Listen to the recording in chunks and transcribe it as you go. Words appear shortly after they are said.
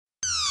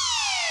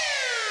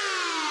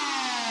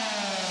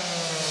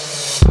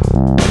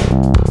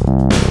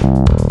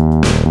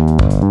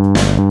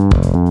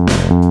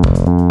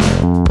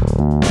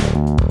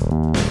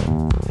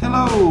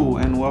Hello,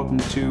 and welcome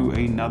to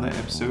another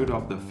episode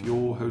of the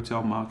Fuel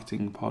Hotel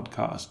Marketing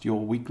Podcast, your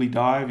weekly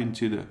dive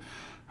into the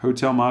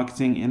hotel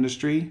marketing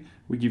industry.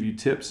 We give you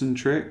tips and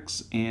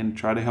tricks and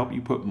try to help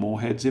you put more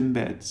heads in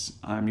beds.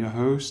 I'm your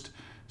host,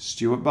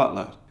 Stuart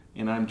Butler,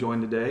 and I'm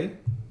joined today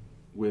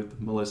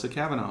with Melissa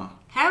Kavanaugh.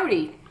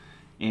 Howdy.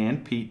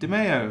 And Pete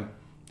DeMeo.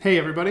 Hey,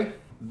 everybody.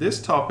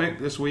 This topic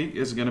this week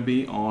is going to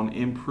be on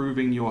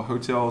improving your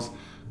hotel's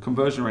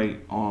conversion rate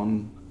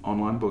on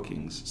online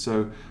bookings.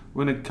 So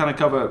we're going to kind of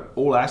cover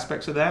all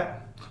aspects of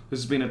that. This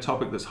has been a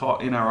topic that's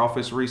hot in our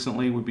office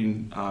recently. We've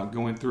been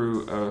going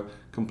through a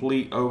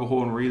complete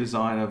overhaul and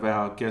redesign of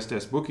our guest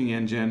desk booking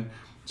engine.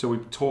 So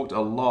we've talked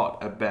a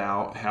lot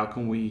about how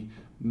can we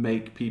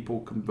make people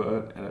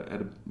convert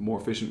at a more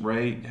efficient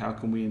rate, how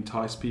can we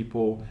entice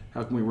people,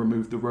 how can we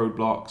remove the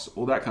roadblocks,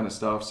 all that kind of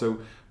stuff. So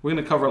we're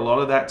going to cover a lot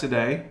of that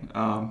today.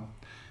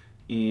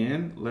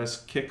 And let's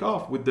kick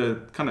off with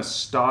the kind of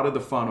start of the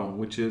funnel,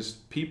 which is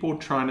people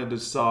trying to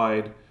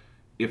decide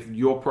if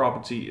your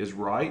property is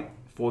right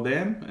for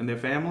them and their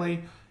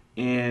family,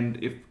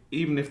 and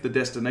even if the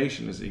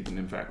destination is even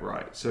in fact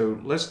right. So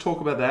let's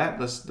talk about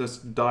that. Let's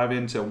dive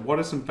into what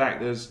are some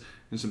factors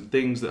and some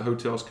things that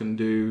hotels can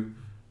do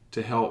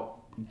to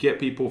help get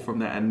people from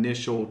that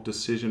initial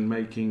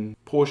decision-making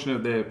portion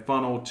of their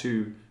funnel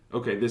to,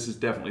 okay, this is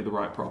definitely the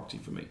right property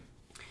for me.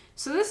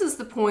 So this is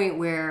the point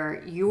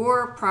where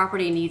your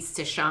property needs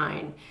to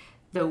shine.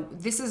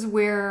 This is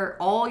where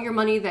all your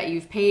money that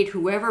you've paid,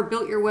 whoever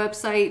built your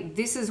website,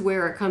 this is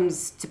where it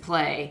comes to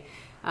play.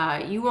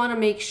 You want to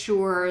make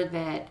sure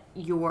that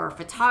your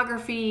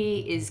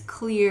photography is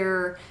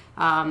clear,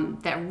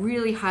 that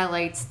really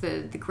highlights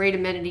the great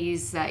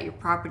amenities that your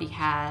property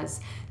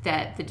has,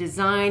 that the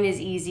design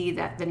is easy,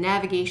 that the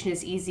navigation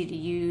is easy to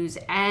use,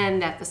 and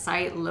that the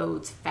site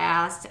loads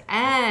fast,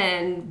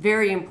 and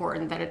very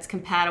important that it's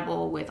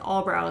compatible with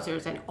all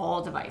browsers and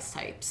all device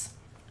types.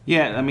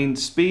 Yeah, I mean,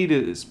 speed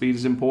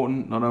is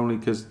important, not only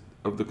because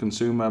of the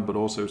consumer, but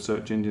also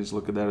search engines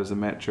look at that as a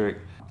metric.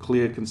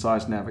 Clear,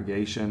 concise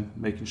navigation,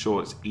 making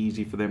sure it's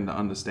easy for them to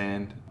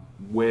understand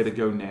where to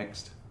go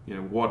next. You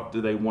know, what do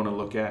they want to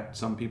look at?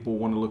 Some people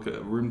want to look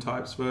at room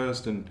types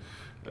first and,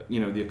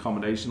 the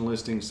accommodation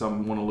listing.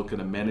 Some want to look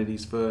at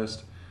amenities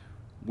first.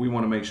 We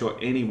want to make sure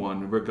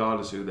anyone,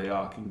 regardless of who they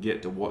are, can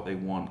get to what they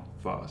want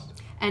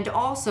fast. And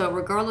also,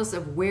 regardless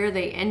of where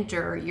they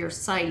enter your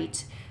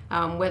site,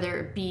 whether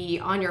it be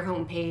on your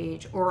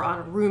homepage or on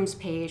a rooms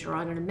page or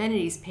on an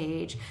amenities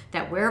page,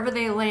 that wherever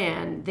they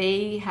land,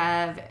 they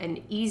have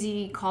an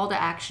easy call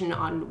to action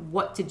on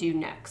what to do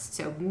next.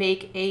 So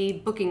make a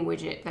booking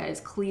widget that is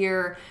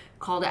clear,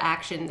 call to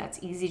action that's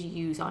easy to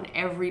use on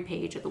every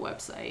page of the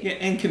website. Yeah,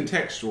 and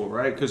contextual,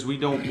 right? Because we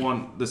don't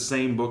want the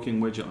same booking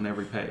widget on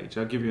every page.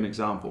 I'll give you an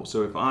example.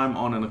 So if I'm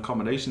on an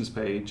accommodations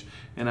page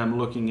and I'm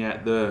looking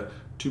at the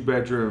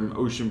 2-bedroom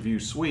ocean view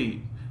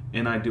suite,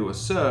 and I do a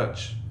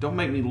search, don't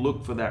make me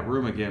look for that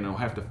room again or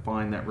have to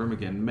find that room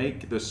again.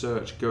 Make the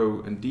search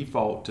go and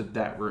default to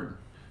that room.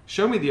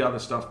 Show me the other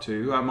stuff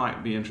too. I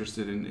might be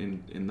interested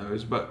in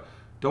those, but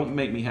don't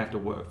make me have to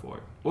work for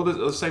it. Or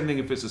the same thing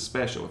if it's a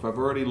special. If I've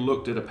already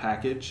looked at a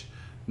package,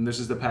 and this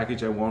is the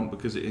package I want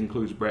because it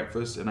includes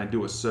breakfast, and I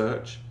do a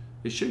search,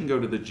 it shouldn't go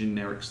to the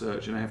generic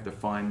search and I have to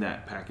find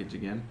that package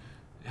again.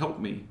 Help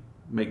me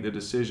make the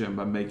decision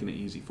by making it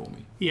easy for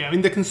me. Yeah, I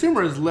mean, the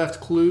consumer has left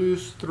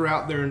clues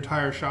throughout their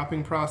entire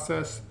shopping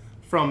process,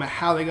 from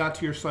how they got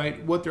to your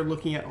site, what they're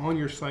looking at on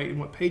your site, and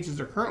what pages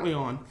they're currently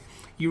on.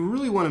 You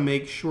really want to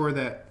make sure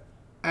that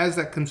as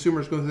that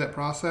consumer is going through that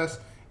process,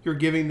 you're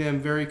giving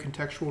them very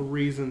contextual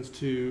reasons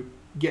to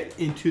get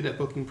into that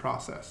booking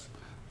process.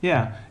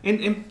 Yeah,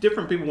 and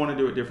different people want to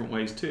do it different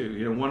ways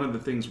too. One of the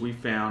things we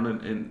found,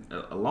 and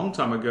a long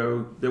time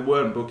ago, there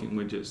weren't booking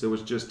widgets. There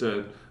was just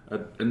a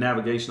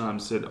navigation item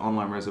that said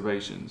online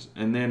reservations.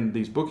 And then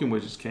these booking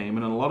widgets came,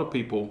 and a lot of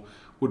people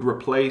would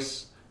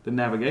replace the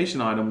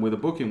navigation item with a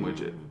booking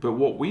widget. But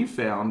what we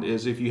found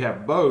is if you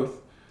have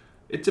both,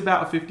 it's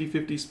about a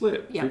 50-50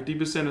 split. Yeah.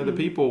 50% of the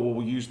people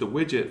will use the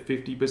widget,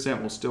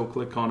 50% will still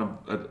click on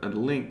a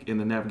link in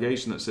the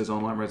navigation that says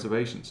online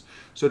reservations.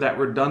 So that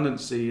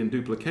redundancy and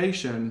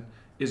duplication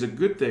is a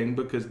good thing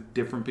because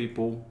different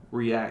people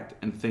react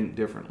and think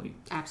differently.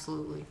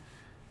 Absolutely.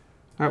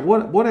 All right,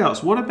 what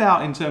else? What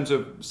about in terms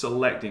of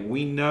selecting?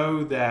 We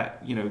know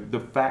that the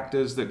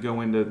factors that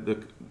go into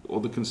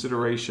the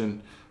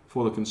consideration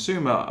for the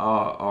consumer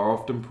are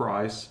often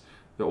price.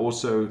 They're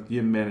also the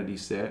amenity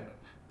set.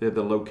 They're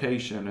the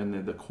location and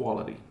they're the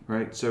quality,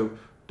 right? So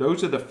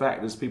those are the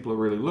factors people are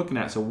really looking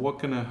at. So what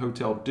can a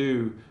hotel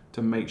do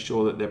to make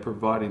sure that they're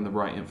providing the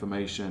right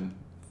information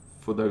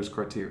for those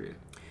criteria?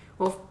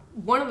 Well,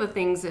 one of the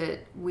things that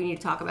we need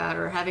to talk about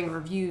are having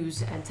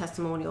reviews and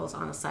testimonials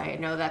on a site. I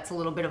know that's a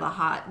little bit of a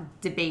hot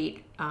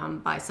debate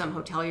by some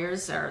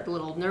hoteliers are a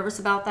little nervous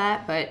about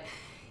that, but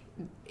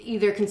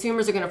either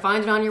consumers are going to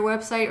find it on your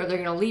website, or they're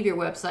going to leave your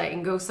website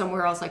and go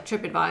somewhere else like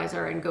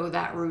TripAdvisor and go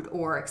that route,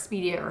 or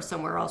Expedia or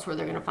somewhere else where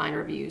they're going to find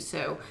reviews.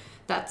 So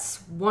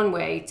that's one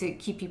way to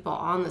keep people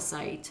on the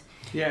site.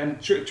 Yeah, and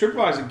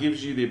TripAdvisor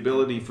gives you the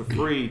ability for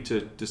free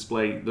to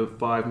display the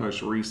 5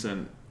 most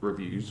recent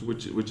reviews,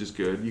 which is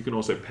good. You can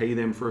also pay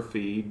them for a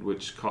feed,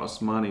 which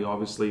costs money,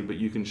 obviously, but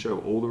you can show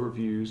all the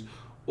reviews.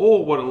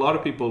 Or what a lot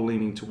of people are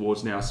leaning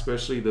towards now,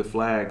 especially the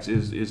flags,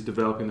 is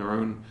developing their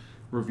own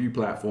review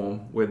platform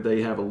where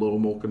they have a little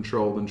more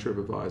control than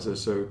TripAdvisor,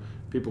 so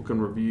people can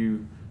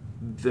review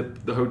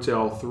the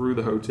hotel through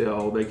the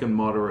hotel. They can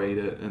moderate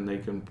it and they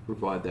can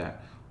provide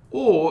that.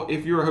 Or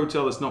if you're a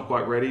hotel that's not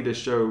quite ready to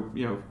show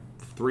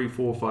 3,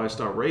 4,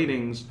 5-star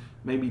ratings,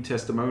 maybe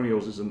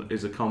testimonials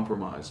is a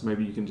compromise.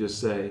 Maybe you can just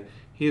say,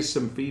 here's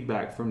some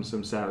feedback from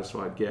some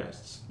satisfied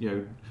guests.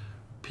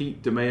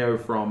 Pete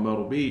DeMeo from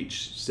Myrtle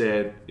Beach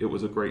said it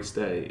was a great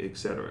stay,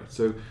 etc.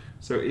 So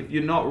if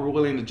you're not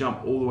willing to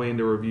jump all the way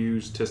into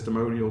reviews,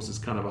 testimonials is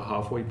kind of a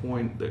halfway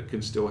point that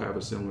can still have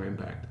a similar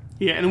impact.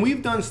 Yeah, and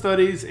we've done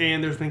studies,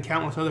 and there's been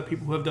countless other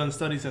people who have done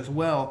studies as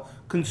well.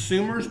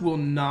 Consumers will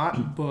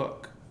not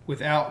book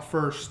without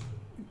first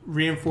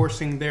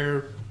reinforcing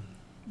their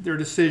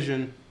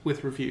decision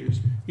with reviews.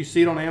 You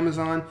see it on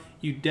Amazon,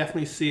 you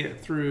definitely see it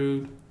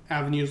through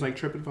avenues like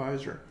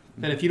TripAdvisor.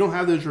 That if you don't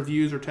have those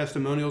reviews or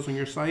testimonials on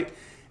your site,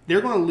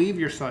 they're going to leave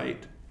your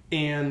site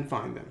and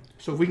find them.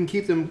 So if we can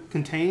keep them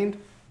contained,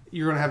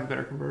 you're going to have a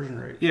better conversion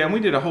rate. Yeah, and we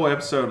did a whole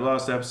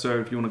last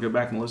episode, if you want to go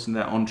back and listen to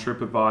that, on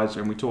TripAdvisor,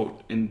 and we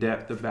talked in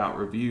depth about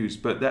reviews.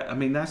 But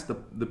that's the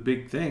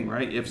big thing,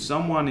 right? If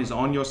someone is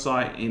on your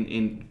site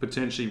and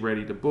potentially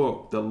ready to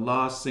book, the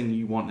last thing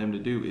you want them to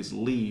do is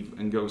leave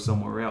and go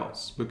somewhere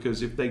else.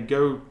 Because if they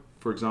go,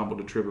 for example,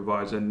 to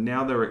TripAdvisor,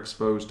 now they're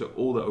exposed to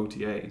all the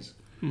OTAs.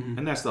 Mm-hmm.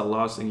 And that's the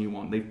last thing you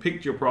want. They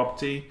picked your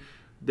property.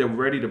 They're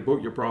ready to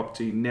book your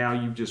property. Now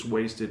you've just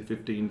wasted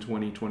 15,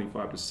 20,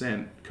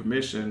 25%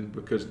 commission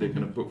because they're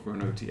going to book for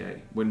an OTA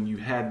when you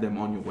had them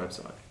on your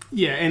website.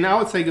 Yeah, and I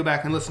would say go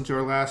back and listen to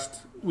our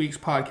last week's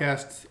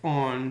podcast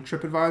on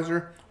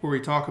TripAdvisor where we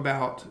talk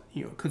about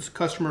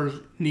customers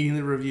needing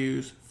the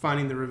reviews,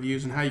 finding the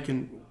reviews, and how you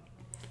can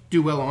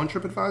do well on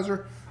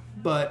TripAdvisor.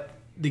 But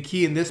the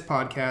key in this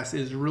podcast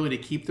is really to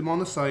keep them on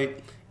the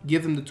site,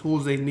 give them the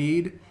tools they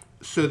need,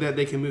 so that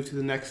they can move to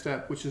the next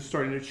step, which is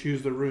starting to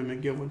choose the room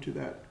and go into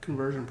that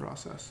conversion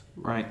process.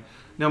 Right.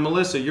 Now,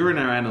 Melissa, you're in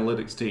our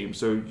analytics team,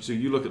 so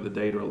you look at the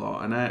data a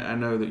lot. And I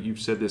know that you've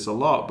said this a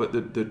lot, but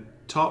the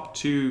top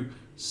 2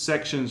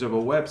 sections of a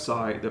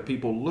website that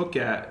people look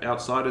at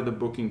outside of the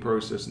booking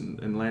process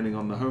and landing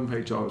on the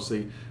homepage,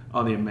 obviously,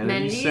 are the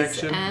amenities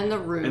section and the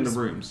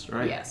rooms.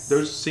 Right? Yes.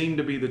 Those seem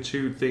to be the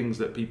 2 things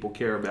that people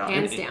care about.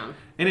 Hands down.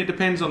 And it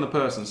depends on the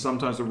person.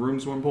 Sometimes the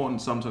rooms are more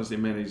important, sometimes the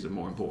amenities are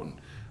more important.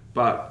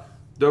 But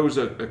those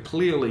are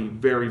clearly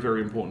very,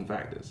 very important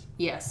factors.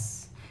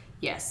 Yes.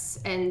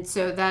 And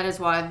so that is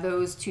why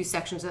those 2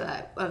 sections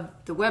of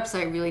the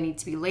website really need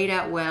to be laid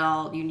out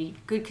well. You need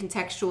good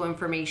contextual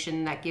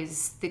information that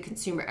gives the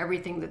consumer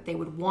everything that they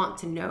would want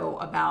to know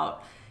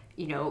about,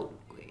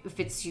 if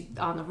it's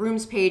on the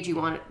rooms page, you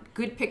want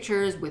good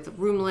pictures with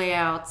room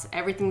layouts,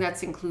 everything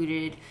that's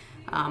included.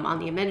 On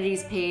the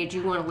amenities page,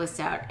 you want to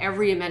list out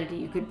every amenity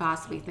you could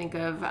possibly think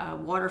of.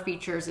 Water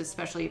features,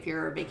 especially if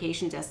you're a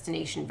vacation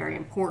destination, very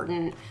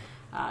important.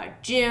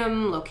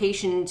 Gym,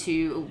 location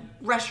to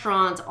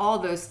restaurants, all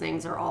those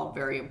things are all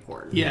very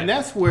important. Yeah, and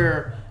that's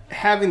where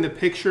having the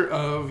picture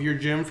of your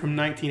gym from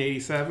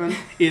 1987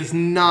 is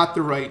not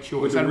the right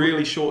choice. With the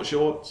really short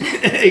shorts.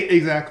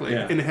 Exactly.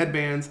 Yeah. And the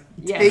headbands.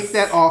 Yes. Take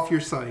that off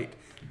your site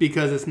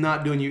because it's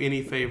not doing you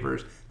any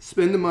favors.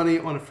 Spend the money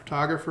on a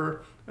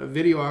photographer, a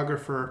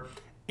videographer,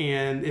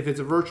 and if it's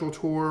a virtual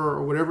tour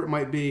or whatever it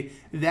might be,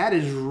 that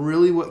is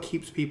really what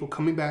keeps people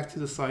coming back to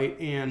the site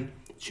and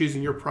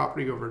choosing your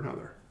property over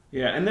another.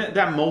 Yeah, and that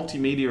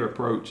multimedia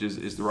approach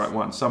is the right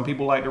one. Some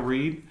people like to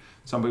read,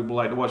 some people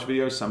like to watch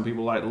videos, some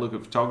people like to look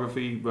at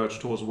photography,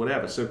 virtual tours, or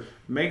whatever. So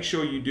make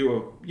sure you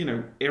do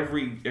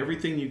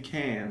everything you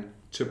can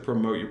to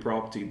promote your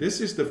property.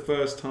 This is the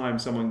first time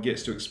someone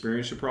gets to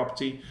experience your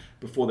property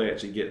before they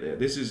actually get there.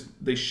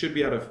 They should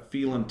be able to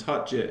feel and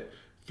touch it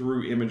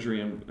through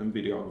imagery and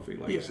videography,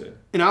 like you said.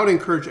 And I would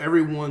encourage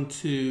everyone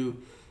to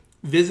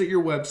visit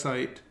your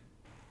website,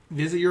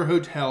 visit your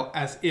hotel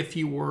as if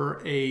you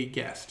were a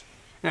guest.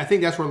 And I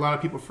think that's where a lot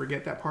of people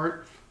forget that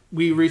part.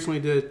 We recently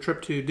did a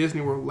trip to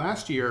Disney World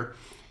last year,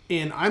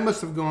 and I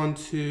must have gone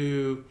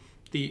to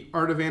the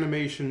Art of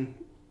Animation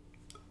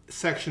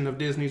section of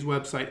Disney's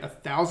website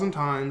 1,000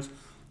 times,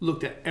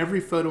 looked at every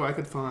photo I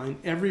could find,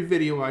 every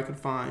video I could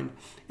find,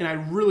 and I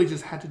really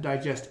just had to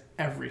digest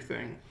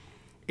everything.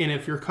 And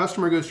if your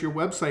customer goes to your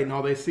website and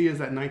all they see is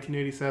that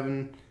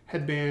 1987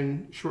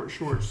 headband short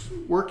shorts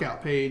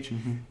workout page,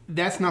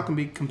 that's not going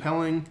to be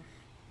compelling.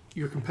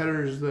 Your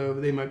competitors, though,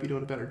 they might be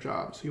doing a better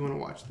job, so you want to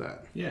watch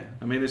that. Yeah,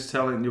 I mean, your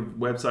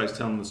website's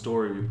telling the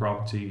story of your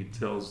property. It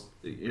tells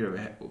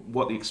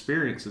what the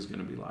experience is going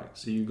to be like.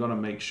 So you've got to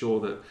make sure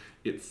that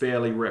it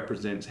fairly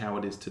represents how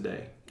it is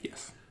today.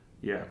 Yes.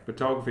 Yeah,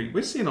 photography.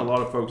 We're seeing a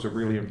lot of folks are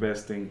really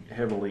investing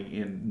heavily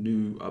in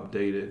new,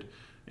 updated,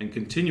 and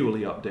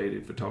continually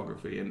updated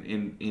photography, and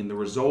in the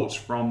results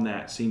from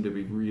that seem to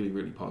be really,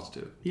 really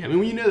positive. Yeah, I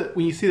mean,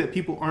 when you see that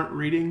people aren't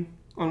reading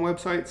on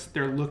websites,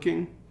 they're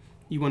looking.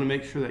 You want to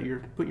make sure that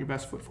you're putting your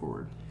best foot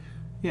forward.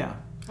 Yeah.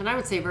 And I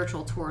would say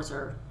virtual tours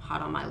are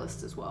hot on my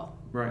list as well.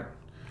 Right.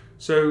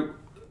 So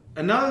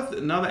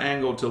another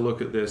angle to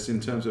look at this in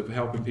terms of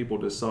helping people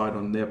decide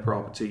on their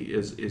property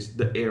is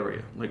the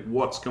area, like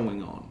what's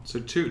going on. So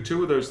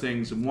two of those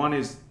things. One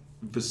is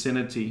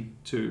vicinity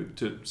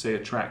to say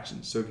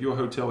attractions. So if your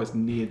hotel is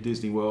near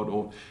Disney World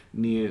or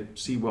near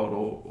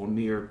SeaWorld or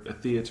near a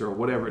theater or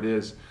whatever it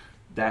is,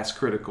 that's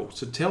critical.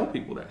 So tell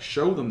people that,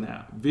 show them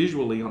that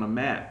visually on a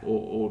map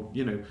or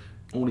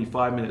only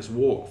 5 minutes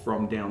walk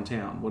from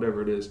downtown,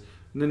 whatever it is.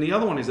 And then the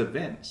other one is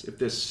events. If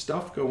there's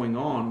stuff going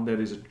on that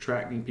is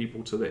attracting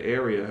people to the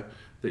area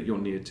that you're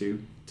near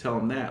to, tell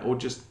them that. Or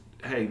just,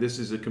 hey, this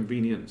is a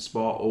convenient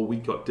spot, or we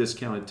got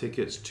discounted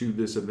tickets to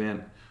this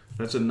event.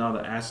 That's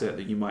another asset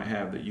that you might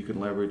have that you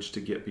can leverage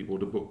to get people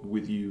to book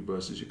with you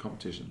versus your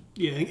competition.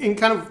 Yeah, and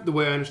kind of the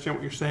way I understand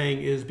what you're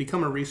saying is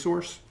become a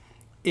resource.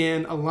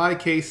 In a lot of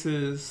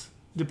cases,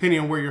 depending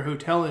on where your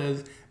hotel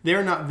is,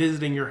 they're not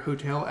visiting your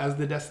hotel as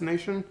the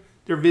destination.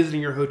 They're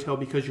visiting your hotel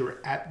because you're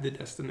at the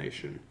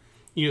destination.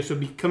 So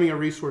becoming a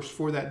resource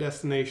for that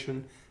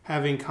destination,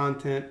 having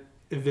content,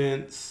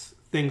 events,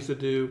 things to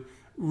do,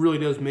 really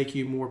does make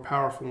you more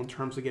powerful in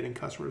terms of getting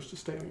customers to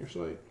stay on your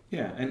site.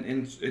 Yeah,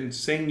 and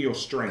saying your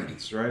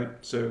strengths, right?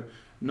 So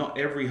not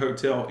every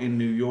hotel in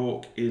New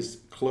York is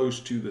close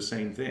to the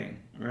same thing,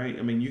 right?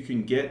 I mean, you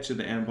can get to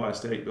the Empire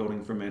State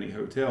Building from any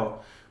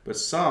hotel, but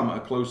some are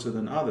closer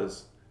than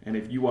others. And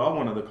if you are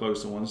one of the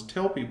closer ones,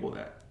 tell people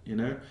that,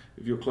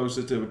 If you're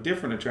closer to a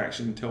different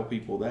attraction, tell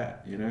people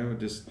that,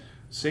 Just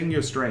sing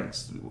your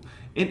strengths.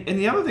 And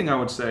the other thing I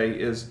would say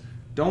is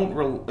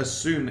don't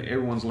assume that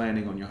everyone's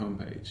landing on your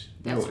homepage.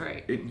 That's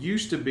right. It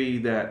used to be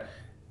that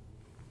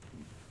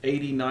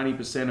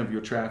 80-90% of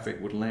your traffic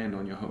would land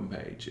on your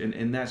homepage,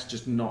 and that's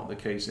just not the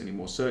case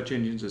anymore. Search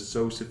engines are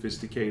so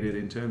sophisticated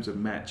in terms of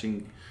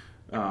matching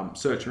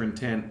searcher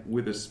intent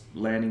with a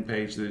landing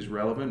page that is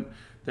relevant,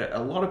 that a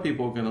lot of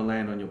people are going to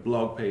land on your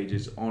blog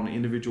pages, on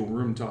individual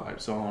room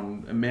types,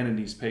 on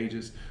amenities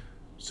pages.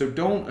 So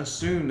don't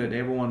assume that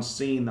everyone's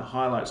seeing the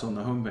highlights on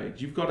the homepage.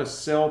 You've got to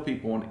sell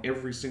people on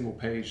every single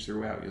page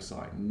throughout your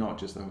site, not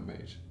just the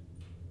homepage.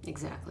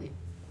 Exactly.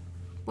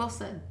 Well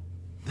said.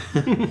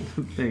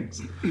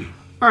 Thanks.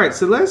 All right,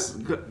 so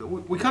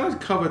we kind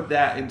of covered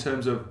that in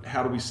terms of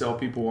how do we sell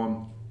people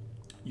on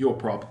your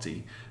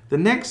property. The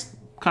next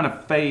kind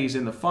of phase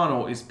in the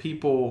funnel is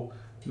people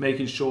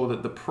making sure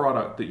that the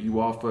product that you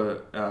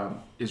offer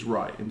is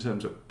right in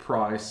terms of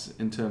price,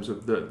 in terms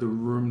of the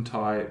room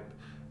type,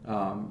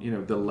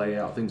 the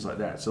layout, things like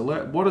that. So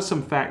what are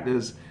some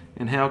factors,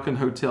 and how can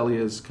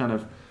hoteliers kind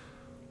of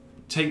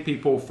take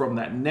people from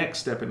that next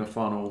step in the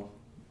funnel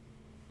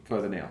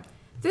further down?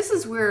 This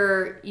is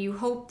where you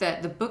hope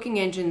that the booking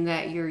engine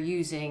that you're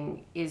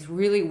using is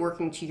really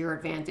working to your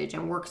advantage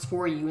and works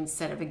for you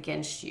instead of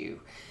against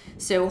you.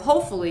 So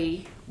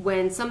hopefully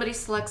when somebody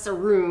selects a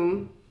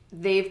room,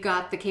 they've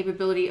got the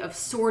capability of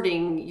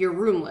sorting your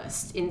room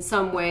list in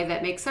some way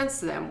that makes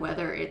sense to them,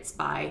 whether it's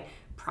by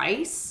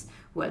price,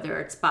 whether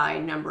it's by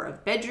number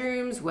of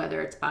bedrooms,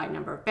 whether it's by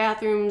number of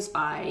bathrooms,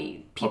 by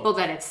people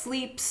that it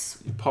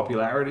sleeps.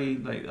 Popularity,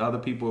 like other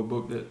people have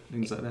booked it,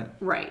 things like that.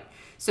 Right.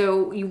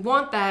 So you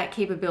want that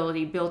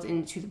capability built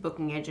into the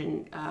booking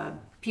engine.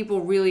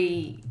 People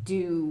really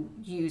do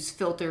use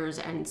filters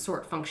and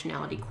sort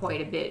functionality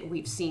quite a bit.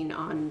 We've seen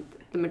on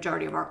the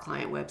majority of our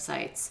client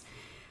websites.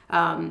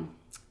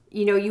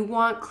 You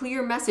want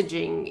clear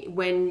messaging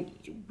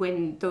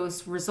when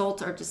those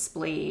results are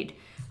displayed.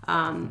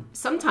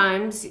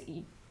 Sometimes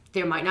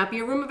there might not be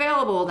a room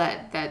available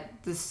that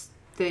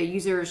the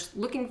user's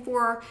looking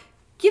for.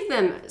 Give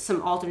them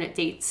some alternate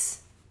dates,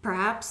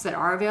 perhaps, that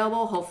are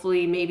available.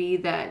 Hopefully, maybe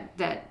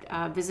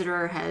that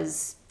visitor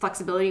has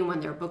flexibility in when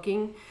they're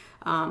booking,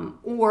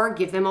 or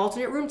give them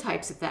alternate room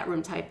types if that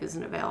room type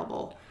isn't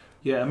available.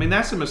 Yeah, I mean,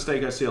 that's a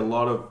mistake I see a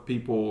lot of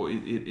people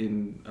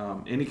in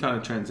any kind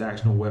of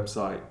transactional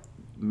website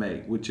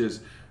make, which is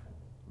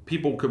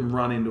people can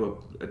run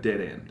into a dead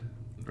end.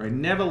 Right?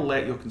 Never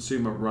let your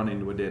consumer run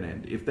into a dead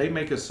end. If they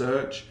make a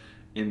search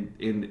and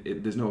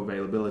there's no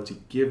availability,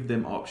 give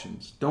them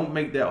options. Don't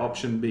make their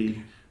option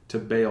be to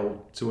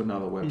bail to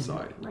another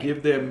website. Mm-hmm. Right.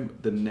 Give them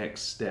the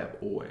next step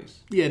always.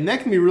 Yeah, and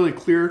that can be really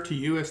clear to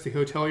you as the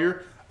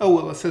hotelier. Oh,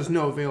 well, it says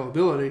no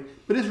availability,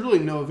 but it's really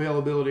no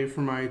availability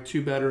for my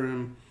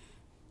 2-bedroom,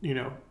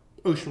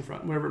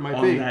 oceanfront, whatever it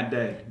might be. On that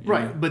day.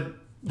 Right, but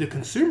the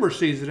consumer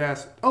sees it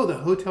as, oh, the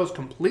hotel's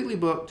completely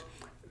booked,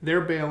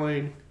 they're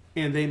bailing,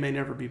 and they may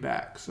never be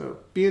back. So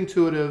be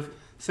intuitive.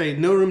 Say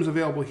no rooms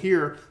available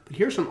here, but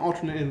here's some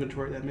alternate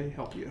inventory that may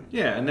help you.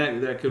 Yeah, and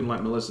that could,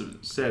 like Melissa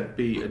said,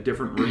 be a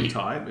different room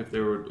type if they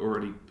were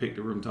already picked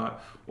a room type,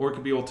 or it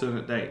could be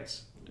alternate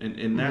dates.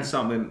 And that's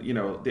something,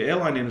 the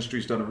airline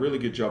industry's done a really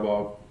good job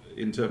of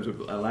in terms of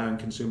allowing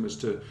consumers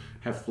to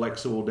have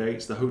flexible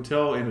dates. The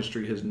hotel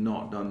industry has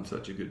not done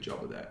such a good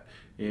job of that.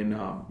 And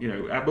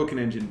our booking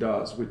engine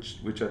does,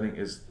 which I think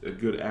is a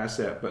good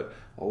asset, but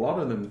a lot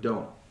of them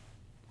don't.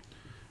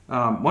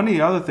 One of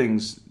the other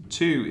things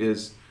too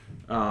is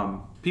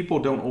people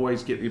don't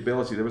always get the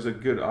ability. There was a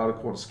good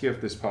article on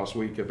Skift this past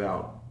week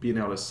about being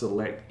able to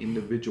select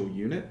individual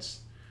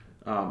units,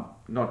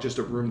 not just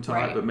a room type,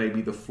 Right. but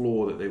maybe the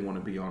floor that they want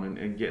to be on,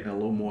 and getting a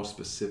little more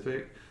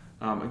specific.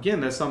 Again,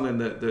 that's something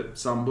that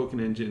some booking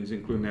engines,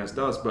 including ours,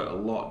 does, but a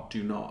lot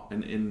do not.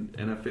 And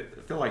I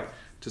feel like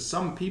to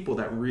some people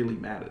that really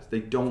matters. They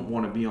don't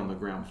want to be on the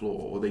ground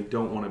floor, or they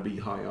don't want to be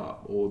high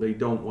up, or they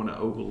don't want to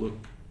overlook,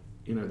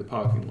 the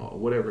parking lot, or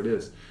whatever it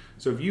is.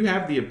 So if you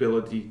have the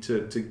ability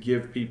to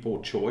give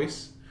people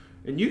choice,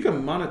 and you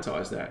can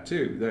monetize that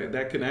too,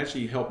 that can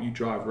actually help you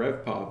drive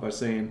RevPAR by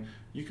saying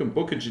you can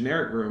book a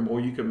generic room,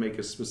 or you can make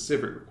a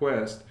specific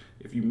request.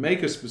 If you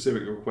make a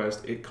specific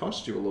request, it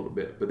costs you a little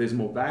bit, but there's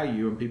more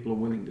value, and people are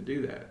willing to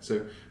do that.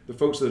 So the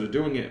folks that are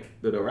doing it,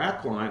 that are our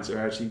clients, are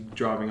actually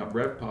driving up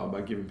RevPAR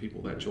by giving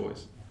people that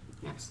choice.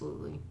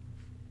 Absolutely.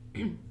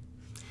 And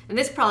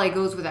this probably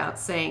goes without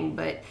saying,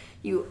 but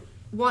you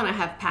want to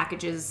have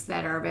packages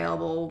that are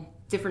available,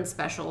 different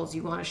specials.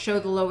 You want to show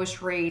the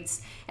lowest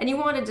rates, and you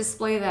want to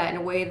display that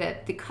in a way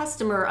that the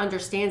customer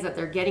understands that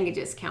they're getting a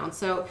discount.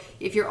 So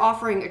if you're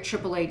offering a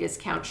AAA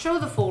discount, show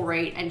the full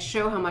rate and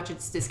show how much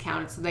it's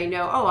discounted, so they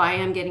know, oh, I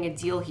am getting a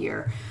deal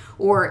here.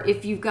 Or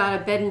if you've got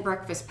a bed and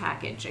breakfast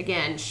package,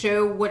 again,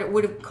 show what it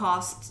would have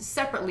cost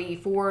separately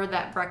for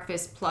that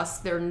breakfast plus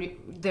their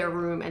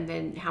room, and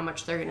then how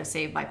much they're going to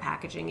save by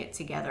packaging it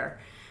together.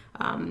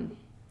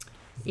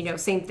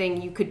 Same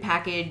thing, you could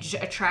package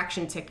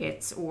attraction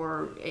tickets,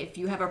 or if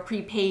you have a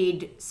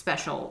prepaid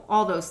special,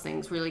 all those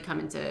things really come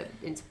into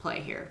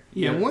play here.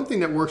 Yeah, one thing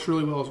that works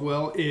really well as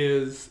well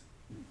is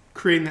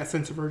creating that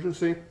sense of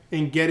urgency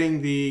and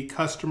getting the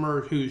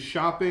customer who's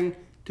shopping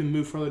to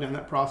move further down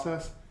that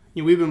process.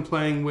 We've been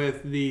playing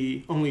with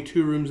the only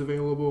 2 rooms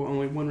available,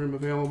 only 1 room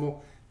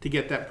available, to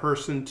get that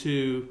person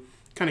to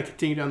kind of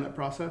continue down that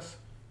process.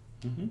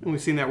 Mm-hmm. And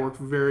we've seen that work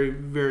very,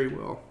 very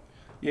well.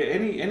 Yeah,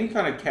 any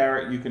kind of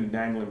carrot you can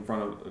dangle in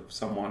front of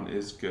someone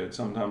is good.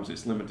 Sometimes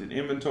it's limited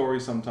inventory.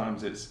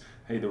 Sometimes it's,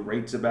 hey, the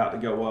rate's about to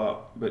go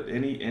up. But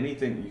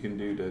anything you can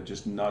do to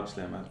just nudge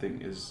them, I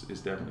think, is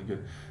definitely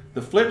good.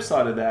 The flip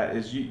side of that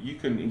is you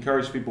can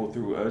encourage people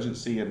through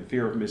urgency and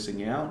fear of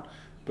missing out.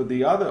 But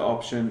the other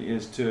option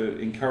is to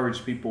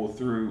encourage people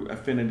through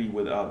affinity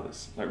with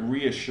others, like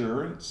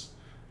reassurance.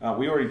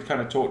 We already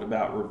kind of talked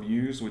about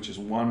reviews, which is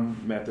one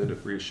method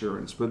of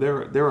reassurance. But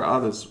there are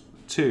others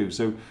too.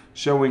 So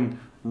showing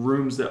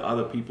rooms that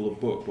other people have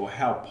booked, or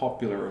how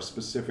popular a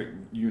specific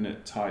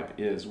unit type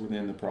is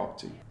within the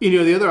property.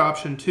 The other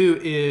option too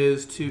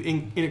is to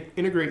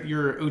integrate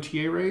your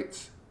OTA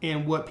rates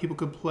and what people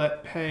could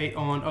pay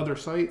on other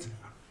sites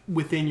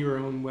within your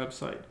own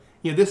website.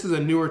 This is a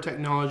newer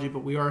technology, but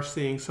we are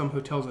seeing some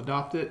hotels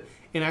adopt it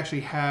and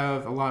actually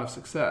have a lot of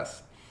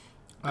success.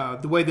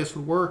 The way this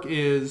would work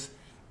is,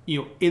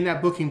 in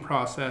that booking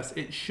process,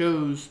 it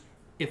shows,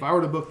 if I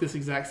were to book this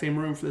exact same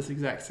room for this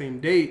exact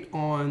same date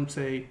on,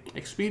 say,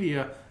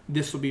 Expedia,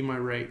 this will be my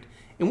rate.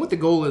 And what the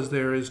goal is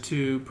there is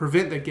to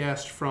prevent the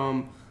guest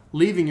from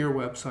leaving your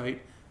website,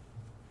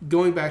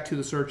 going back to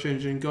the search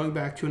engine, going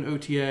back to an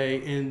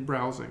OTA, and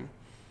browsing.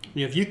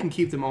 If you can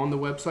keep them on the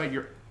website,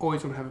 you're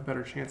always going to have a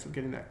better chance of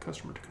getting that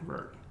customer to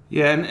convert.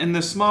 Yeah, and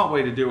the smart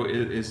way to do it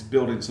is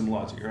building some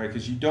logic, right?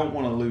 Because you don't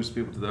want to lose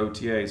people to the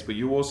OTAs, but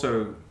you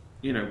also,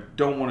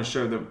 don't want to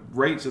show the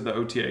rates of the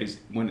OTAs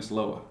when it's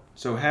lower.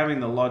 So having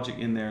the logic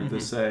in there to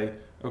say,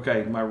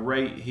 okay, my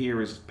rate here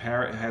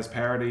has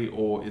parity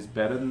or is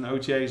better than the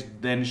OTAs,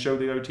 then show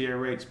the OTA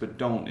rates, but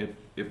don't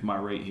if my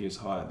rate here is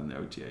higher than the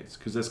OTAs,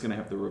 because that's going to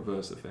have the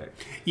reverse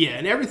effect. Yeah,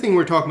 and everything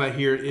we're talking about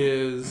here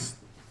is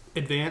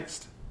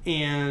advanced,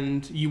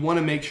 and you want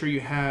to make sure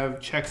you have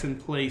checks in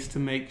place to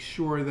make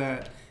sure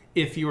that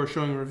if you are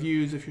showing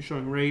reviews, if you're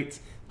showing rates,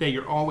 that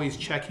you're always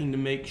checking to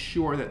make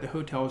sure that the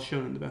hotel is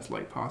shown in the best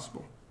light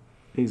possible.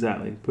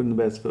 Exactly, putting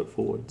the best foot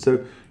forward.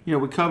 So,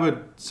 we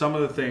covered some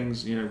of the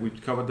things.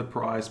 We've covered the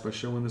price by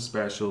showing the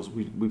specials.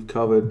 We've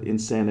covered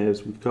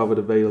incentives. We've covered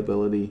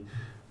availability.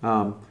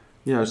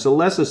 So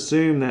let's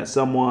assume that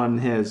someone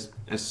has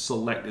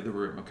selected the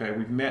room. Okay,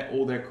 we've met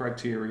all their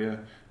criteria.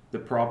 The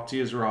property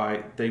is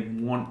right. They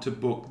want to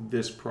book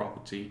this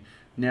property.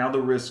 Now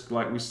the risk,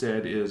 like we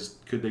said, is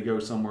could they go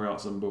somewhere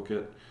else and book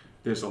it?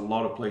 There's a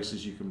lot of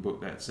places you can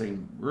book that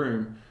same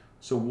room.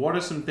 So what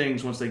are some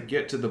things once they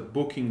get to the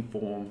booking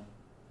form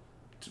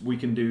we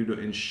can do to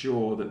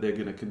ensure that they're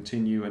going to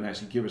continue and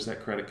actually give us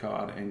that credit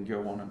card and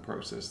go on and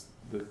process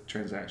the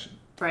transaction?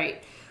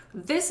 Right.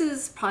 This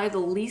is probably the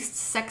least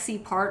sexy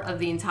part of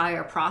the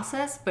entire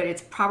process, but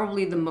it's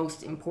probably the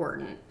most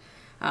important.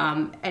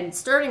 And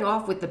starting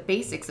off with the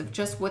basics of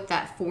just what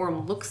that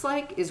form looks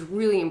like is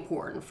really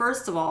important.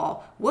 First of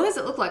all, what does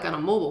it look like on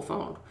a mobile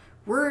phone?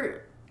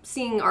 We're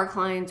seeing our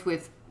clients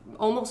with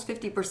almost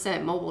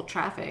 50% mobile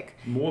traffic.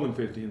 More than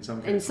 50 in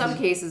some cases. In some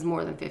cases,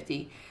 more than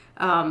 50.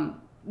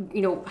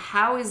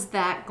 how is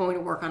that going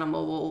to work on a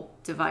mobile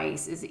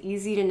device? Is it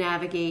easy to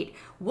navigate?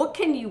 What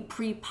can you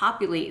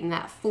pre-populate in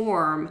that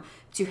form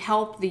to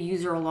help the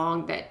user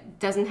along that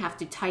doesn't have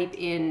to type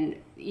in,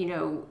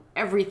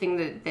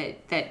 everything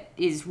that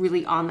is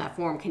really on that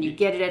form? Can you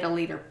get it at a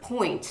later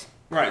point?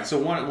 Right. So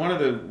one of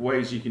the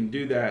ways you can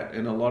do that,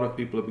 and a lot of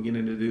people are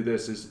beginning to do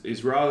this,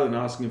 is rather than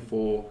asking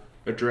for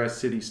address,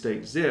 city,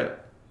 state,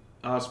 zip,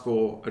 ask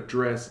for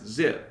address,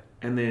 zip.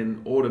 And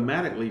then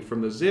automatically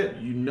from the zip,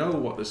 you know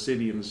what the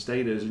city and the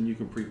state is, and you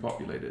can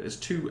pre-populate it. It's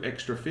 2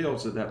 extra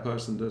fields that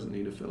person doesn't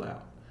need to fill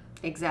out.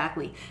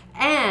 Exactly.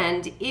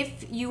 And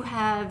if you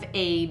have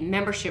a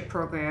membership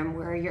program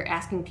where you're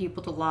asking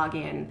people to log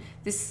in,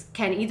 this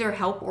can either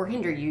help or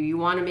hinder you. You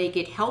want to make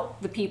it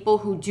help the people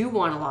who do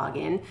want to log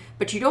in,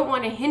 but you don't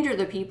want to hinder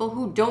the people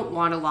who don't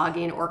want to log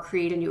in or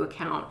create a new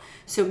account.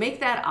 So make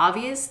that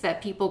obvious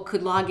that people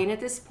could log in at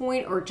this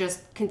point or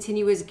just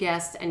continue as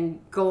guests and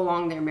go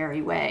along their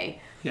merry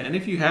way. Yeah, and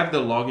if you have the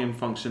login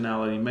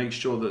functionality, make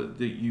sure that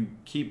you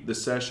keep the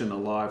session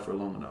alive for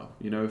long enough.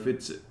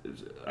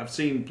 I've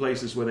seen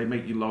places where they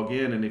make you log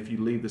in, and if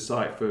you leave the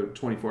site for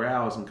 24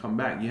 hours and come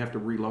back, you have to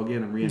re-log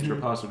in and re-enter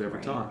a password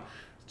every time.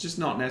 It's just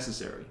not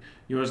necessary.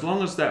 As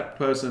long as that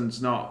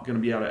person's not going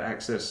to be able to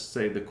access,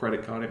 say, the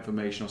credit card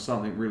information or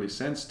something really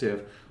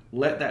sensitive,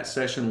 let that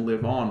session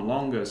live on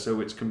longer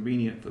so it's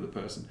convenient for the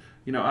person.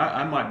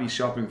 I might be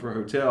shopping for a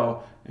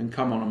hotel and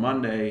come on a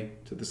Monday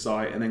to the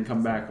site and then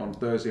come back on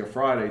Thursday or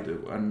Friday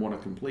and want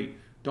to complete.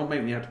 Don't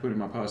make me have to put in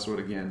my password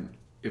again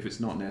if it's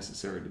not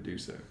necessary to do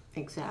so.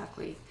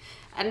 Exactly.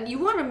 And you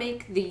want to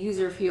make the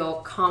user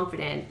feel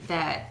confident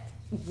that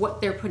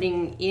what they're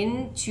putting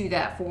into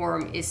that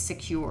form is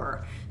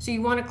secure. So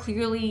you want to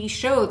clearly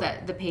show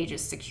that the page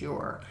is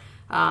secure.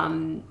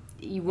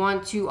 You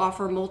want to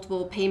offer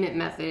multiple payment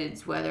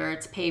methods, whether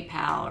it's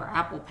PayPal or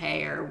Apple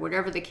Pay or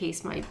whatever the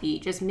case might be.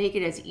 Just make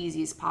it as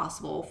easy as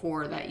possible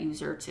for that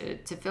user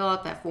to fill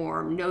out that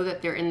form, know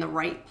that they're in the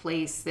right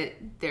place, that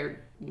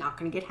they're not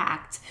going to get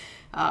hacked,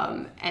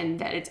 and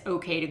that it's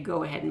okay to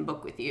go ahead and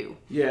book with you.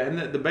 Yeah,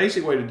 and the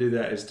basic way to do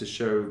that is to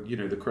show,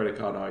 the credit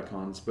card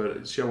icons,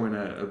 but showing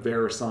a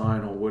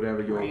VeriSign or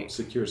whatever your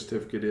secure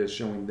certificate is,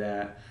 showing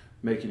that,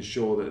 making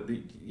sure that,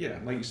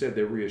 like you said,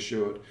 they're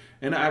reassured.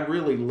 And I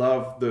really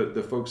love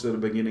the folks that are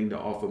beginning to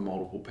offer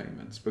multiple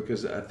payments,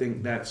 because I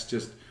think that's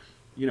just,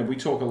 we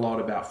talk a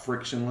lot about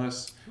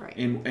frictionless,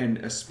 and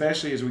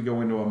especially as we go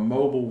into a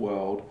mobile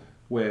world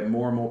where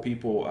more and more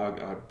people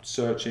are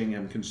searching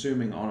and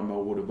consuming on a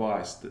mobile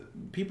device.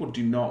 People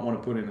do not want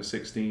to put in a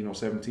 16 or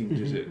 17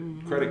 digit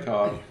credit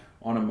card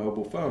on a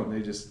mobile phone.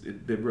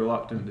 They're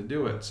reluctant to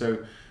do it.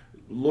 So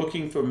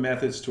looking for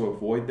methods to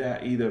avoid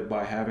that, either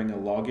by having a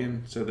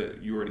login so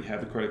that you already have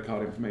the credit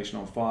card information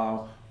on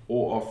file,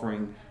 or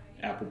offering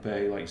Apple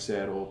Pay, like you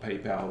said, or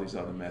PayPal, these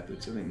other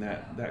methods. I think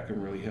that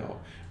can really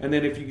help. And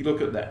then if you look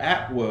at the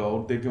app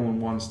world, they're going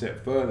one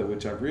step further,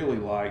 which I really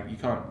like. You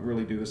can't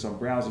really do this on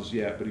browsers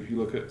yet, but if you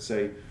look at,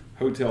 say,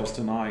 Hotels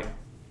Tonight,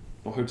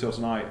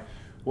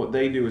 what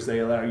they do is they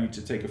allow you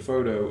to take a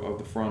photo of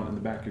the front and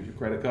the back of your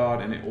credit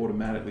card, and it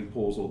automatically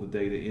pulls all the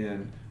data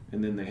in,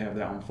 and then they have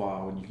that on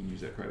file, and you can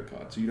use that credit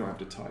card. So you don't have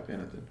to type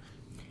anything.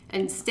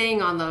 And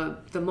staying on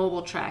the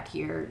mobile track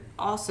here,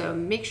 also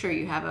make sure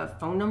you have a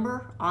phone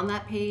number on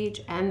that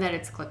page and that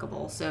it's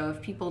clickable. So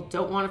if people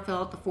don't want to fill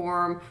out the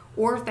form,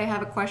 or if they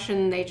have a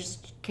question, they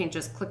just can't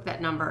just click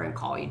that number and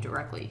call you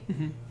directly.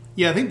 Mm-hmm.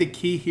 Yeah, I think the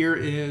key here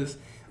is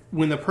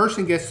when the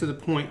person gets to the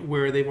point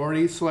where they've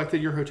already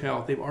selected your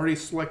hotel, they've already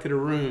selected a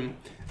room,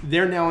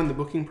 they're now in the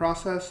booking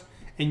process,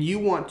 and you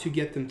want to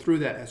get them through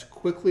that as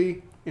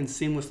quickly and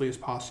seamlessly as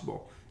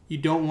possible. You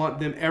don't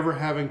want them ever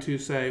having to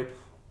say,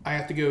 I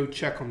have to go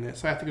check on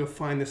this, I have to go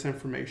find this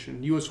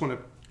information. You just want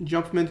to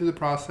jump them into the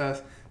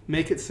process,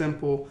 make it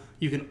simple.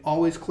 You can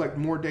always collect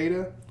more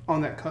data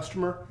on that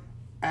customer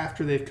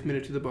after they've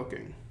committed to the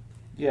booking.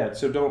 Yeah,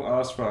 so don't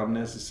ask for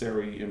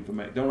unnecessary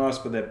information. Don't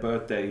ask for their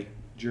birthday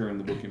during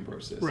the booking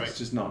process. Right. It's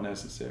just not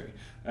necessary.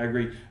 I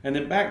agree. And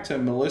then back to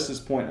Melissa's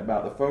point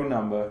about the phone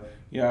number,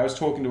 I was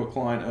talking to a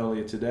client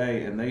earlier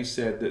today, and they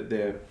said that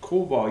their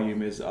call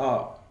volume is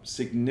up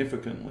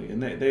significantly,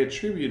 and they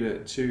attribute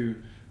it to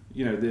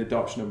the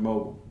adoption of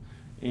mobile.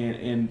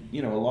 And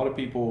a lot of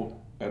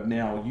people are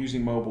now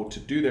using mobile to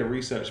do their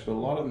research, but a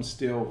lot of them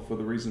still, for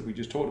the reasons we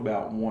just talked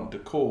about, want to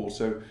call.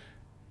 So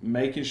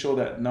making sure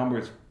that number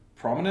is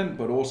prominent,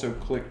 but also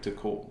click to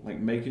call, like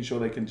making sure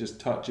they can just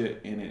touch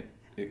it and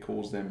it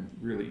calls them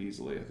really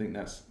easily. I think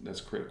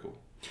that's critical.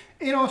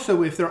 And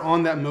also, if they're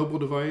on that mobile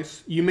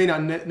device, you may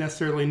not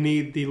necessarily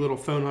need the little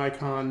phone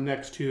icon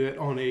next to it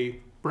on a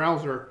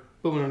browser,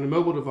 but when on a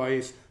mobile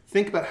device,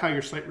 think about how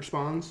your site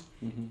responds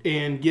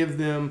and give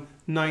them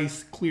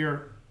nice,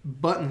 clear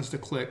buttons to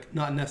click,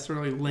 not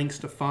necessarily links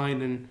to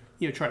find and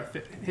try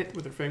to hit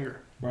with their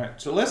finger. Right.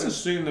 So let's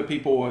assume that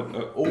people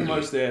are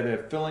almost there.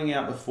 They're filling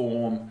out the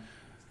form.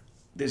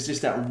 There's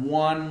just that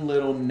one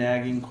little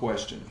nagging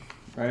question,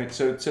 right?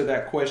 So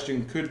that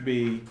question could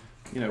be,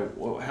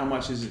 well, how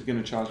much is it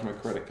going to charge my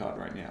credit card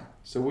right now?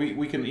 So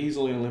we can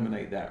easily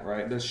eliminate that,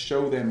 right? Let's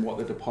show them what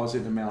the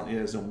deposit amount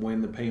is and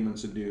when the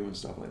payments are due and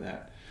stuff like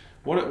that.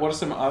 What are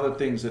some other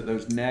things that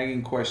those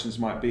nagging questions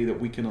might be that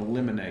we can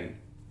eliminate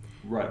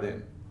right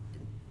then?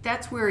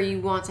 That's where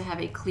you want to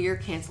have a clear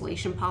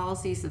cancellation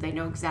policy so they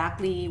know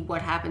exactly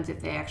what happens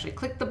if they actually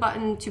click the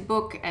button to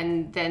book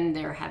and then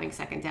they're having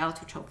second doubts,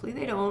 which hopefully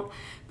they don't.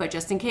 But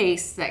just in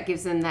case, that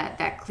gives them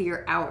that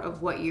clear out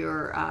of what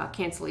your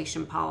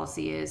cancellation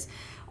policy is.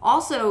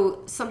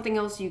 Also, something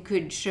else you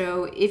could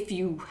show if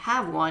you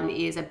have one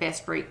is a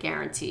best rate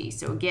guarantee.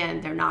 So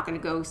again, they're not going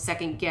to go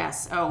second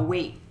guess, oh,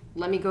 wait,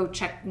 let me go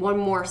check one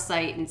more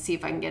site and see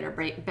if I can get a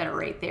better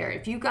rate there.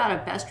 If you got a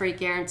best rate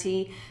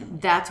guarantee,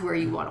 that's where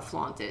you want to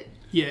flaunt it.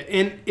 Yeah,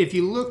 and if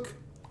you look,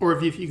 or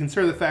if you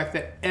consider the fact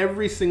that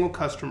every single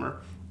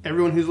customer,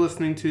 everyone who's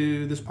listening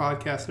to this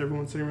podcast,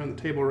 everyone sitting around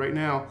the table right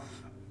now,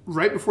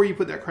 right before you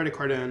put that credit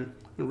card in,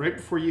 and right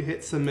before you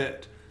hit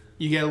submit,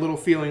 you get a little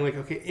feeling like,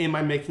 okay, am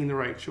I making the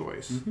right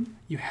choice? Mm-hmm.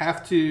 You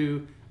have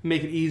to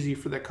make it easy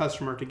for that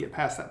customer to get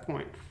past that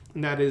point.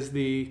 And that is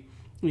the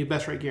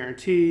best rate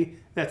guarantee.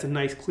 That's a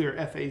nice, clear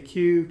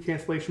FAQ,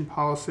 cancellation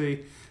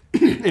policy.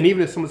 And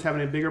even if someone's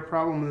having a bigger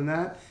problem than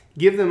that,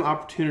 give them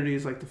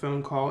opportunities like the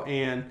phone call.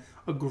 And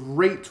a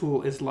great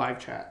tool is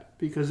live chat,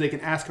 because they can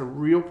ask a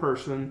real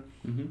person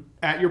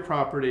at your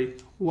property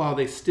while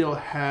they still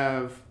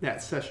have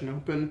that session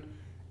open.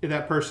 If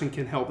that person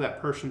can help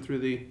that person through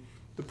the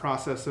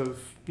process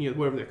of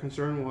whatever their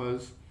concern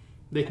was,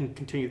 they can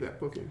continue that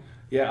booking.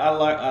 Yeah,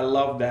 I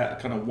love that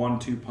kind of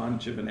 1-2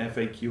 punch of an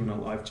FAQ and a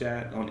live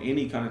chat on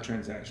any kind of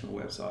transactional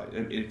website.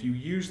 And if you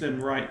use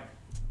them right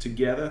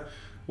together,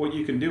 what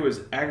you can do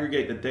is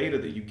aggregate the data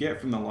that you get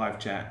from the live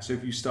chat. So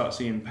if you start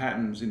seeing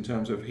patterns in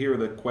terms of here are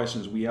the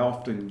questions we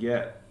often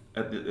get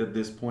at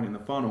this point in the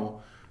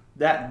funnel,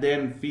 that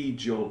then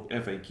feeds your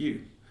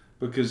FAQ,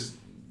 because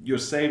you're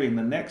saving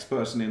the next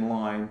person in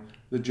line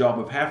the job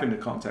of having to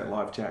contact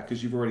live chat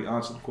because you've already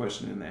answered the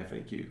question in the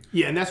FAQ.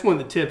 Yeah, and that's one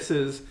of the tips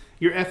is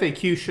your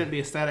FAQ shouldn't be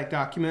a static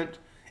document.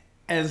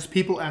 As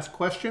people ask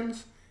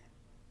questions,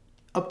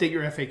 update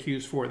your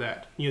FAQs for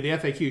that. The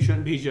FAQ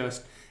shouldn't be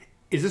just,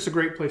 is this a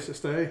great place to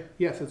stay?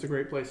 Yes, it's a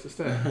great place to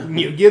stay.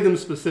 Give them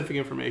specific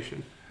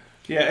information.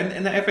 Yeah,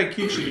 and the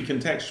FAQ should be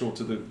contextual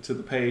to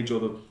the page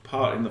or the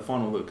part in the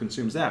funnel that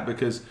consumes that,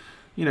 because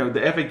the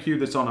FAQ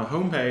that's on a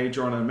homepage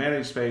or on a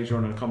managed page or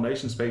on an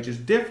accommodations page is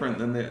different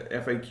than the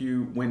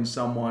FAQ when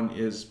someone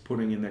is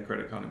putting in their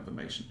credit card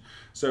information.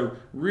 So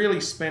really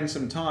spend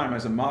some time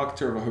as a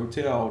marketer of a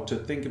hotel to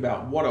think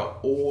about what are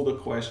all the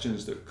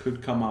questions that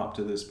could come up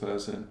to this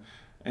person.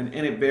 And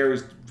it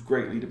varies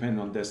greatly depending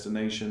on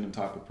destination and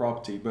type of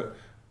property, but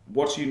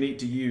what's unique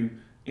to you,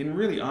 and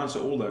really answer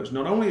all those.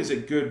 Not only is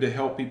it good to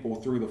help people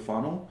through the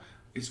funnel,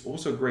 it's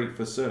also great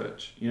for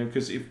search,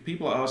 because if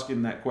people are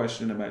asking that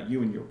question about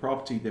you and your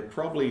property, they're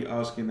probably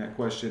asking that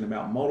question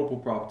about multiple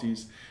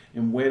properties.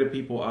 And where do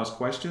people ask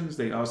questions?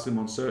 They ask them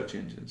on search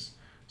engines.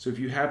 So if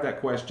you have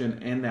that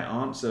question and that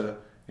answer,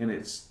 and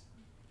it's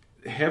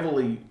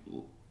heavily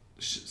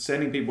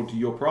sending people to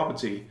your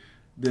property,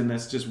 then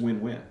that's just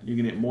win-win. You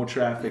can get more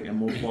traffic and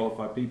more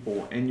qualified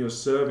people, and you're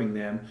serving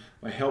them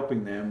by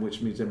helping them,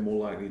 which means they're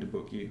more likely to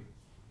book you.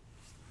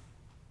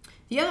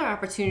 The other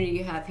opportunity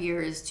you have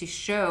here is to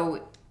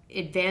show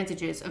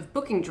advantages of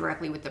booking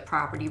directly with the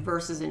property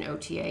versus an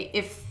OTA,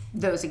 if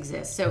those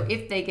exist. So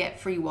if they get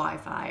free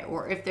Wi-Fi,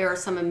 or if there are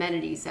some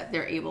amenities that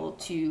they're able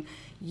to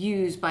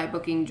use by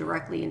booking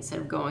directly instead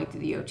of going through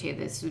the OTA,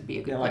 this would be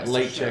a good place like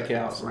late to show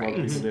checkouts, right. A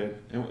lot of people did.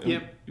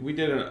 And we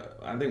did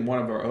I think one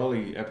of our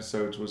early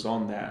episodes was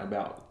on that,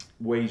 about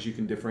ways you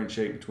can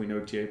differentiate between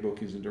OTA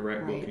bookings and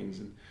direct bookings.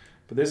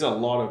 But there's a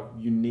lot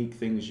of unique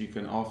things you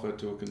can offer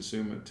to a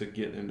consumer to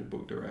get them to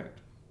book direct.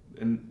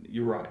 And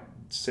you're right,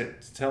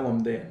 tell them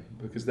then,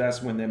 because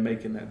that's when they're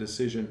making that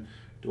decision.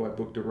 Do I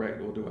book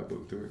direct or do I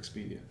book through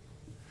Expedia?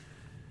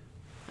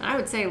 I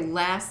would say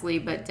lastly,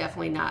 but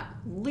definitely not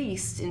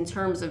least, in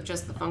terms of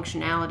just the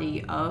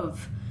functionality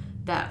of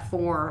that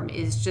form,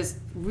 is just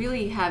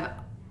really have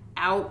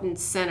out and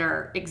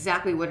center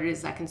exactly what it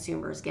is that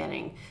consumer is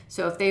getting.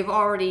 So if they've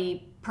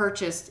already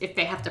purchased, if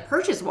they have to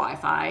purchase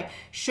Wi-Fi,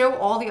 show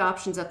all the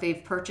options that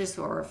they've purchased,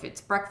 or if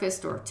it's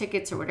breakfast or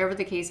tickets or whatever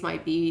the case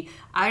might be,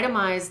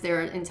 itemize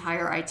their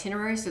entire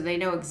itinerary so they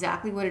know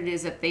exactly what it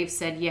is that they've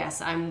said,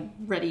 yes, I'm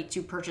ready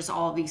to purchase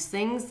all these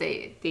things.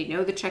 They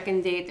know the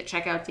check-in date, the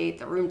checkout date,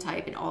 the room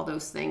type, and all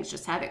those things.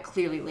 Just have it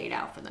clearly laid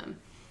out for them.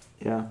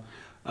 Yeah.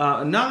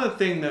 Another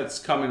thing that's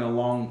coming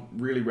along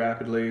really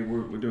rapidly,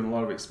 we're doing a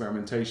lot of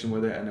experimentation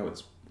with it. I know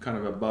it's kind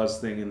of a buzz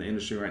thing in the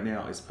industry right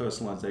now, is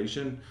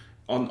personalization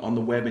on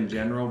the web in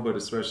general, but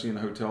especially in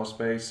the hotel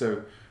space.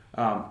 So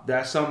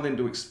that's something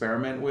to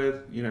experiment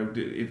with.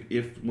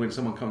 If when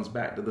someone comes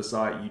back to the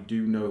site, you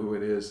do know who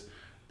it is,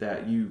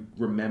 that you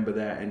remember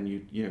that, and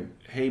you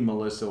hey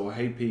Melissa, or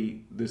hey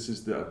Pete, this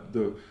is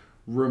the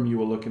room you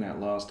were looking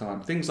at last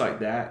time. Things like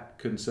that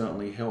can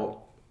certainly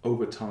help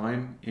over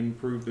time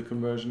improve the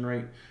conversion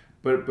rate.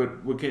 but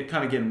we're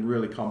kind of getting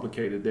really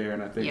complicated there,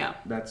 and I think Yeah.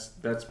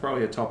 that's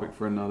probably a topic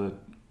for another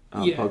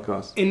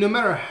podcast. And no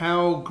matter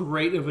how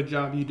great of a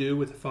job you do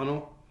with the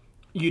funnel,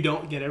 you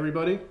don't get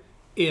everybody.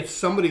 If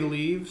somebody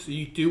leaves,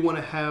 you do want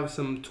to have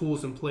some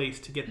tools in place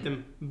to get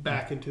them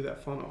back into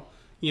that funnel.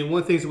 You know,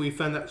 one of the things that we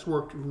found that's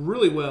worked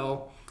really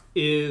well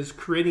is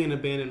creating an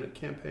abandonment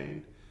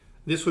campaign.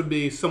 This would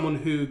be someone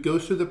who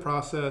goes through the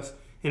process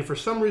and for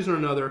some reason or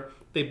another,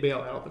 they bail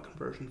out of the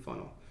conversion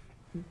funnel.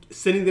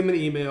 Sending them an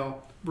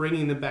email,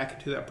 bringing them back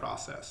into that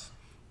process.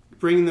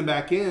 Bringing them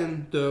back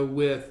in, though,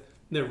 with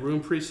their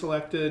room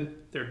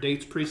pre-selected, their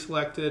dates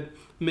pre-selected,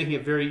 making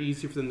it very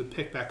easy for them to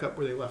pick back up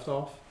where they left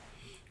off.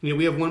 You know,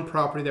 we have one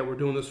property that we're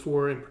doing this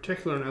for in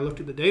particular, and I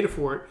looked at the data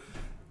for it.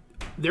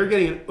 They're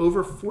getting an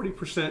over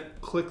 40%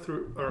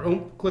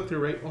 click-through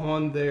rate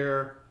on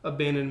their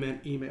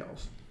abandonment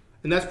emails.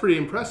 And that's pretty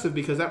impressive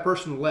because that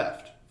person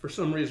left for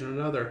some reason or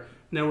another.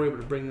 Now we're able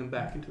to bring them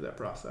back into that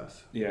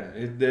process. Yeah,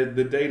 the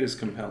data is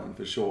compelling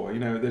for sure. You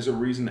know, there's a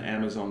reason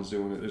Amazon's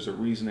doing it. There's a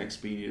reason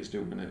Expedia's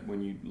doing it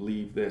when you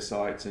leave their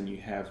sites and you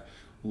have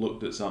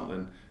looked at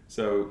something.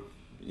 So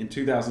in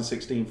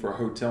 2016, for a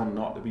hotel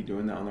not to be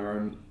doing that on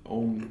their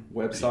own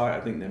website,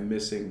 I think they're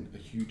missing a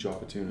huge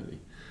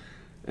opportunity.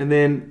 And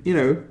then, you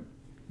know,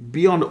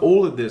 beyond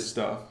all of this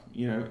stuff,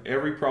 you know,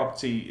 every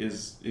property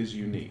is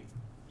unique.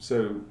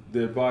 So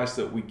the advice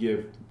that we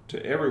give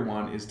to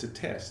everyone is to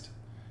test,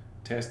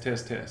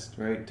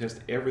 right?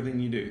 Test everything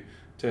you do.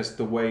 Test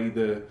the way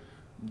the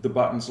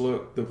buttons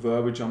look, the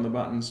verbiage on the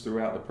buttons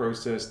throughout the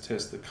process.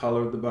 Test the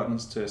color of the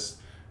buttons. Test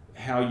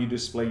how you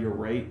display your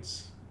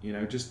rates. You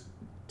know, just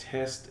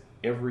test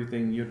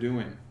everything you're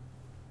doing.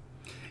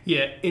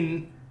 Yeah,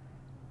 in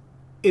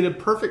a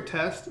perfect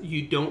test,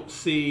 you don't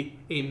see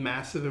a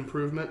massive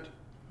improvement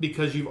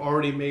because you've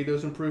already made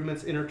those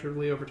improvements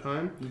iteratively over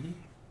time. Mm-hmm.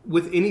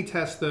 With any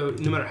test, though,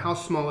 no matter how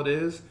small it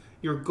is,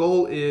 your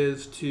goal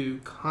is to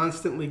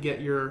constantly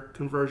get your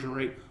conversion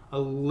rate a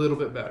little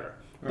bit better.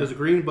 Right. Does a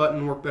green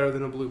button work better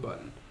than a blue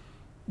button?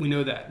 We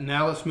know that.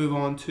 Now let's move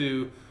on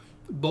to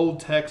bold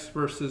text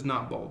versus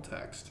not bold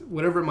text.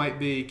 Whatever it might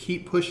be,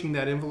 keep pushing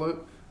that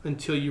envelope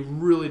until you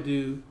really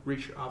do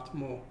reach your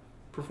optimal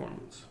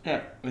performance.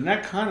 Yeah, and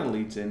that kind of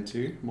leads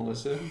into,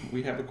 Melissa,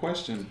 we have a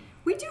question.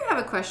 We do have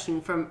a question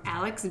from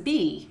Alex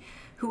B.,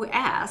 who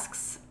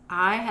asks,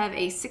 I have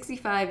a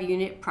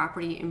 65-unit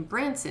property in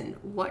Branson.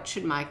 What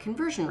should my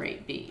conversion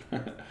rate be?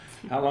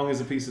 How long is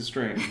a piece of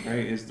string,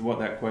 right, is what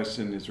that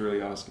question is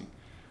really asking.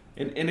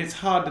 And it's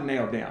hard to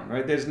nail down,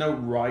 right? There's no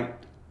right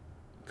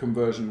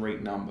conversion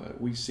rate number.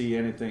 We see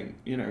anything,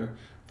 you know,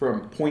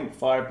 from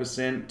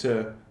 0.5%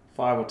 to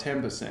 5 or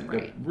 10%.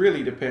 Right. It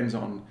really depends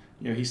on,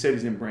 you know, he said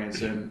he's in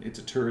Branson. It's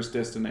a tourist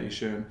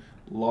destination,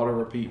 a lot of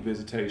repeat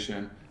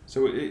visitation.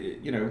 So,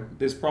 you know,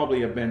 there's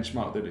probably a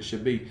benchmark that it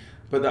should be.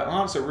 But the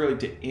answer really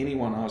to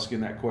anyone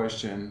asking that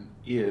question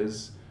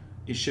is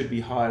it should be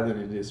higher than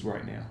it is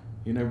right now,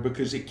 you know,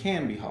 because it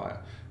can be higher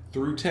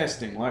through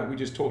testing, like we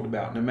just talked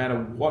about. No matter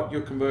what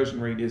your conversion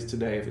rate is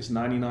today, if it's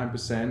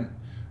 99%,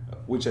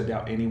 which I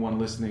doubt anyone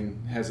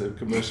listening has a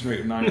conversion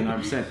rate of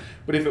 99%,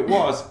 but if it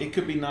was, it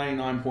could be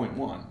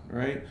 99.1,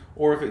 right?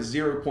 Or if it's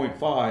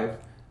 0.5,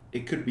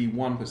 it could be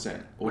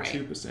 1% or right.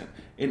 2%.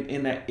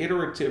 In that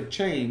iterative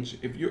change,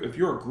 if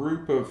you're a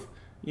group of,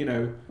 you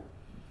know,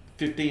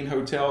 15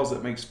 hotels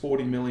that makes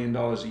 $40 million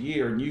a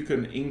year, and you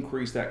can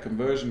increase that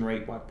conversion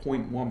rate by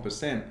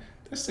 0.1%,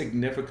 that's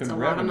significant it's a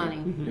revenue. lot of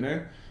money. You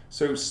know,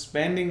 so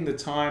spending the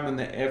time and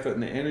the effort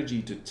and the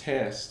energy to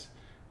test,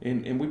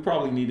 and we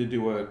probably need to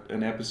do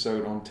an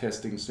episode on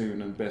testing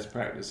soon and best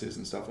practices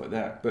and stuff like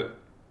that. But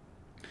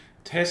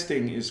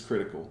testing is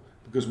critical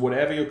because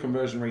whatever your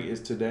conversion rate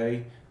is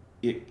today,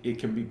 it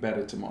can be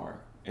better tomorrow.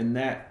 And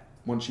that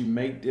once you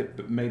made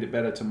it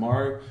better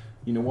tomorrow,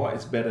 you know what?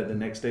 It's better the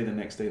next day, the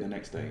next day, the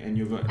next day, and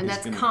you're going. And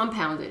that's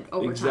compounded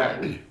over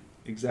time.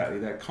 Exactly.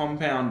 That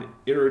compound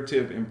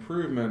iterative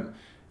improvement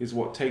is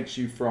what takes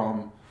you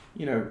from,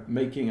 you know,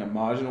 making a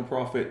marginal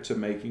profit to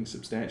making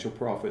substantial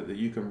profit that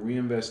you can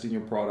reinvest in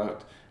your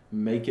product,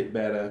 make it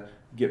better,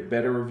 get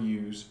better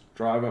reviews,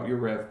 drive up your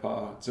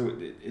RevPAR. So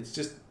it's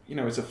just, you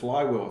know, it's a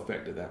flywheel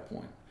effect at that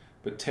point.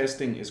 But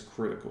testing is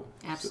critical.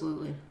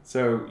 Absolutely.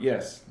 So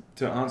yes,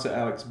 to answer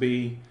Alex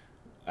B.,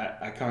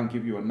 I can't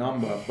give you a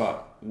number,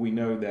 but we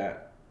know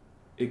that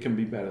it can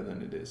be better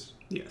than it is.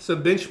 Yeah, so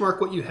benchmark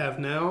what you have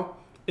now,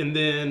 and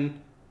then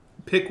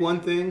pick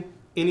one thing,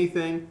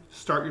 anything,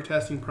 start your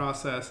testing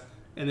process,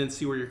 and then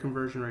see where your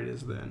conversion rate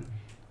is then.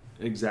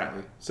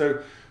 Exactly.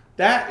 So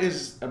that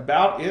is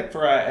about it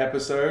for our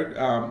episode.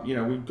 You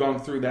know, we've gone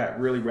through that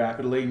really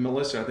rapidly.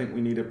 Melissa, I think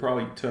we need to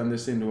probably turn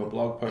this into a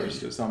blog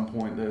post at some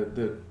point,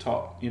 the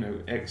top, you know,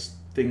 X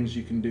things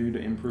you can do to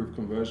improve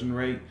conversion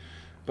rate.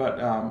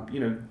 But, you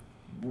know,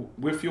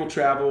 with Fuel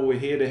Travel, we're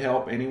here to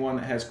help anyone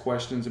that has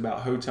questions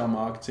about hotel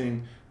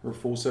marketing. We're a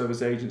full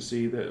service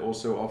agency that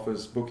also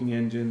offers booking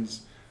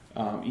engines,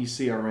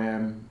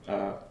 eCRM,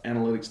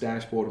 analytics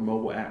dashboard, and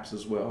mobile apps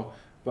as well.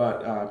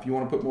 But if you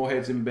want to put more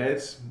heads in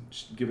beds,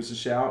 give us a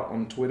shout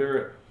on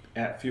Twitter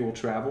at Fuel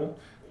Travel.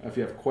 If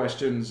you have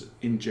questions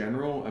in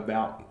general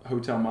about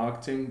hotel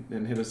marketing,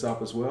 then hit us up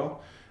as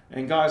well.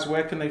 And guys,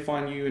 where can they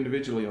find you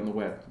individually on the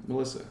web?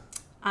 Melissa?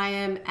 I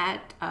am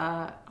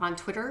on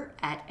Twitter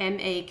at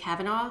M.A.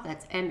 Kavanaugh.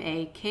 That's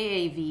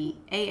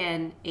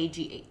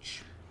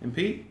MAKAVANAGH. And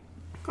Pete?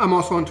 I'm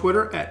also on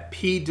Twitter at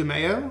P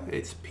DiMaio.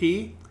 It's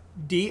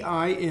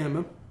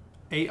PDIMAIO.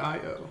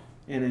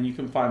 And then you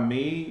can find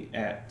me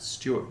at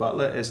Stuart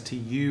Butler,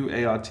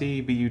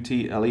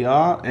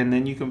 STUARTBUTLER. And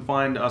then you can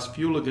find us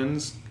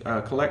Fueligans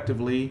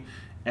collectively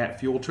at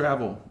Fuel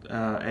Travel.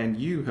 And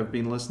you have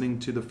been listening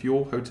to the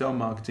Fuel Hotel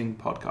Marketing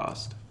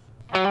Podcast.